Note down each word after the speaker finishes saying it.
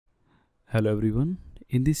Hello everyone.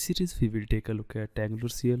 In this series we will take a look at Angular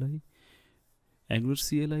CLI. Angular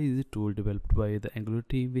CLI is a tool developed by the Angular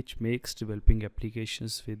team which makes developing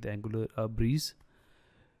applications with Angular a breeze.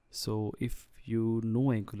 So if you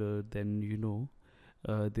know Angular, then you know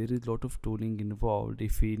there is a lot of tooling involved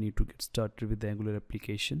if we need to get started with the Angular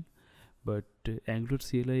application, but Angular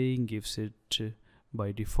CLI gives it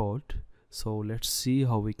by default. So let's see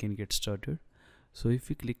how we can get started. So if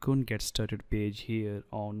we click on get started page here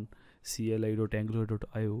on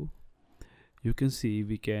cli.angular.io, you can see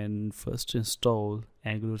we can first install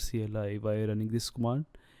Angular CLI by running this command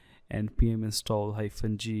npm install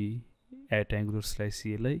 -g at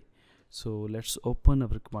angular/cli. So let's open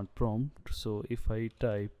our command prompt. So if I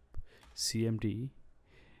type cmd,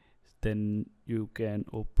 then you can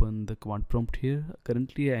open the command prompt here.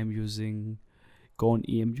 Currently I am using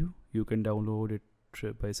conemu. You can download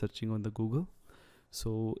it by searching on the Google.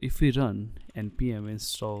 So if we run npm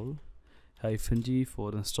install -g for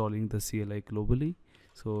installing the CLI globally,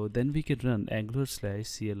 so then we can run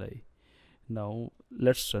angular/CLI. Now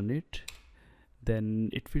let's run it. Then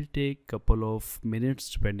it will take couple of minutes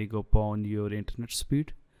depending upon your internet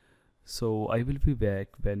speed. So I will be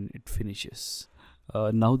back when it finishes.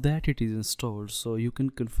 Now that it is installed, so you can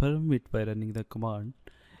confirm it by running the command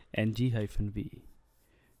ng-v.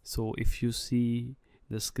 So if you see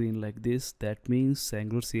the screen like this, that means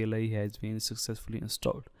Angular CLI has been successfully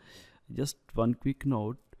installed. Just one quick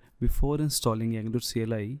note: before installing Angular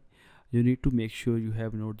CLI, you need to make sure you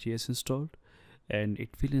have Node.js installed, and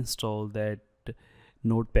it will install that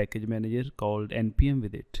Node package manager called npm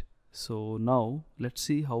with it. So now let's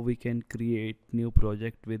see how we can create new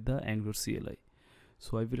project with the Angular CLI.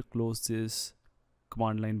 So I will close this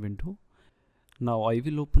command line window. Now I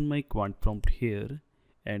will open my command prompt here,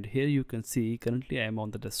 and here you can see currently I am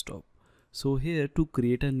on the desktop. So here, to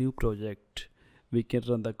create a new project, we can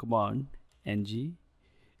run the command ng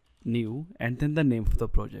new and then the name of the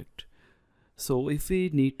project. So if we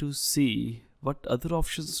need to see what other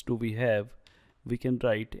options do we have, we can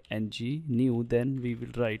write ng new, then we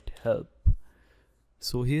will write help.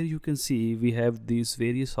 So here you can see we have these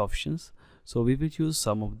various options, so we will use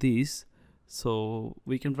some of these. So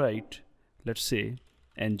we can write, let's say,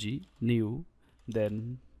 ng new,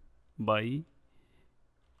 then by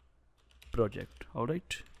project.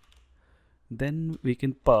 Alright, then we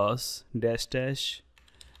can pass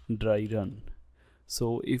 -- dry run. So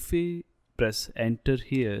if we press enter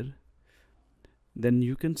here, then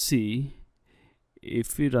you can see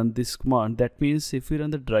if we run this command, that means if we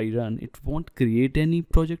run the dry run, it won't create any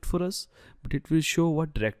project for us, but it will show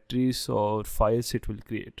what directories or files it will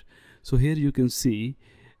create. So here you can see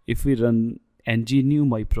if we run ng new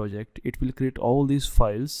my project, it will create all these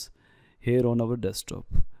files here on our desktop.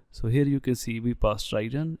 So here you can see we passed dry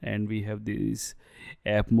run, and we have these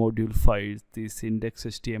app module files, this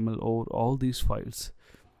index.html, or all these files.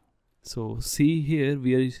 So see here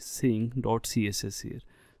we are seeing .css here.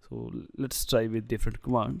 So let's try with different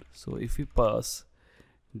command. So if we pass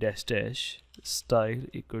 -- style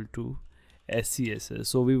equal to scss,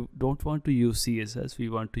 so we don't want to use css, we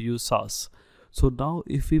want to use sass. So now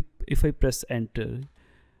if I press enter,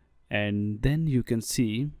 and then you can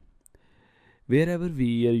see wherever we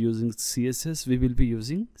are using css, we will be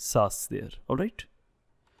using sass there. Alright,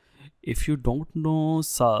 if you don't know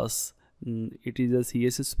sass, it is a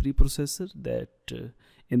css preprocessor that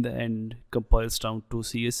in the end compiles down to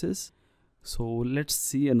css. So let's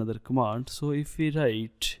see another command. So if we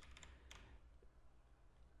write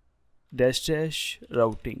 --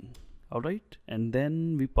 routing, alright, and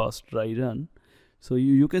then we pass dry run. So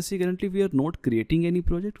you can see currently we are not creating any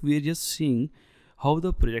project, we are just seeing how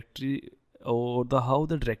the directory or how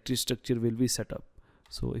the directory structure will be set up.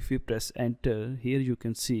 So if we press enter here, you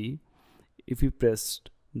can see if we pressed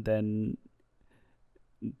then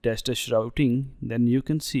 -- routing, then you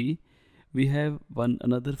can see we have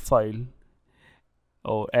another file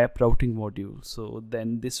or app routing module. So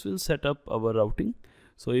then this will set up our routing.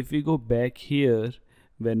 So if we go back here,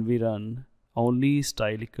 when we run only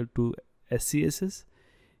style equal to scss,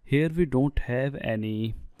 here we don't have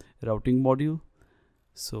any routing module.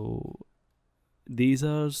 So these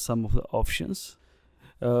are some of the options.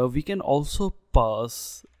 We can also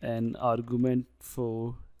pass an argument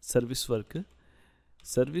for service worker.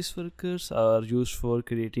 Service workers are used for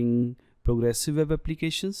creating progressive web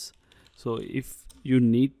applications. So if you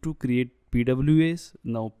need to create PWAs,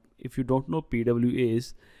 now if you don't know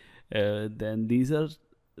PWAs, then these are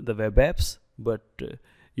the web apps, but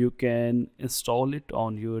you can install it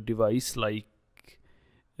on your device like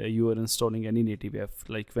you are installing any native app.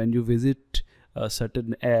 Like when you visit a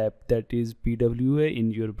certain app that is PWA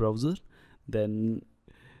in your browser, then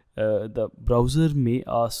the browser may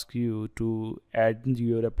ask you to add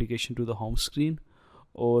your application to the home screen,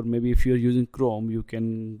 or maybe if you're using Chrome, you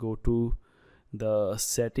can go to the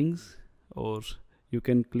settings, or you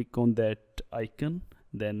can click on that icon.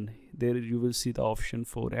 Then there you will see the option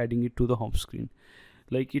for adding it to the home screen.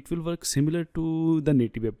 Like, it will work similar to the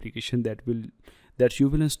native application that you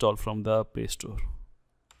will install from the Play Store.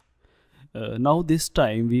 Now this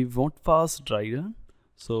time we want fast dry run,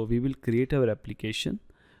 so we will create our application.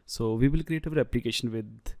 So we will create our application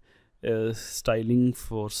with styling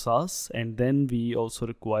for SaaS, and then we also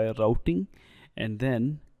require routing, and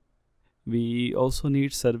then we also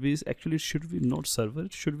need service. Actually, it should be not server,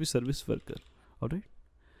 it should be service worker. All right,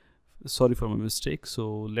 sorry for my mistake.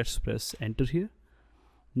 So let's press enter here.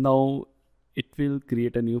 Now it will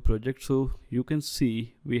create a new project. So you can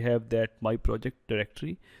see we have that my project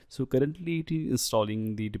directory. So currently it is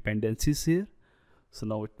installing the dependencies here. So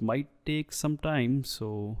now it might take some time,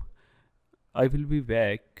 so I will be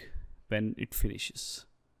back when it finishes.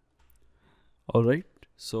 Alright,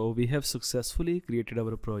 so we have successfully created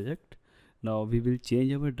our project. Now we will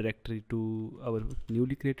change our directory to our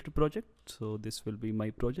newly created project. So this will be my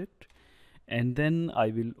project, and then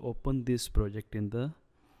I will open this project in the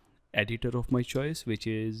editor of my choice, which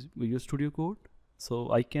is Visual Studio Code. So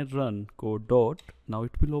I can run code dot. Now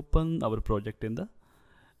it will open our project in the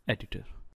editor.